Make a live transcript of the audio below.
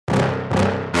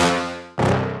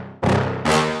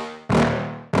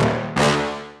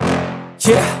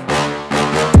Yeah.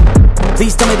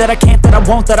 Please tell me that I can't, that I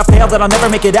won't, that I fail, that I'll never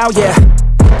make it out, yeah.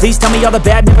 Please tell me all the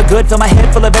bad, never good, fill my head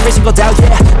full of every single doubt,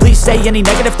 yeah. Please say any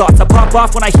negative thoughts, I pop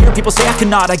off when I hear people say I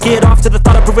cannot. I get off to the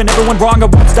thought of proving everyone wrong,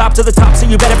 I won't stop to the top, so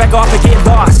you better back off and get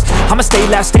lost. I'ma stay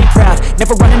loud, stay proud,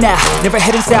 never running out, never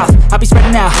heading south. I'll be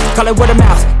spreading out, call it word of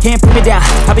mouth, can't put me down,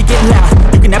 I'll be getting loud.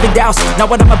 You can have it douse, not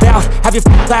what I'm about, have your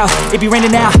f***ing cloud, it be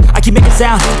raining now. I keep making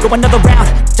sound, go another round,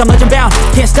 I'm legend bound,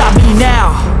 can't stop me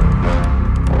now.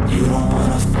 You don't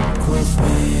wanna fuck with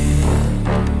me,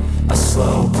 a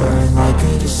slow burn like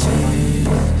a disease.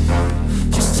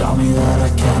 Just tell me that I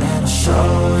can and I'll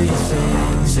show you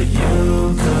things that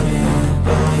you couldn't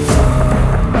believe.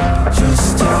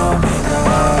 Just tell me that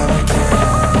I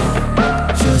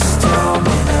can. Just tell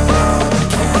me that I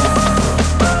can.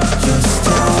 Just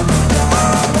tell me that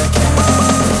I can.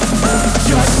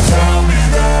 Just tell me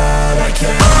that I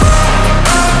can.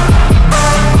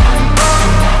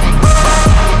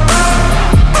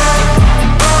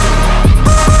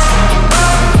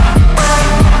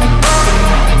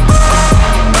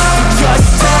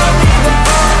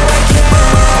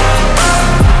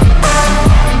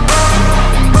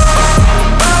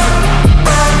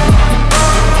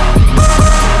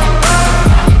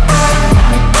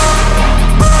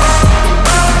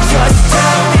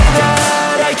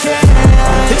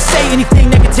 Anything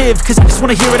negative, cause I just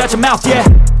wanna hear it out your mouth, yeah.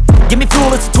 Give me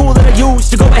fuel, it's a tool that I use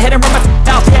to go ahead and run my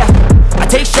mouth, yeah. I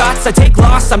take shots, I take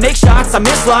loss, I make shots, I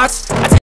miss lots.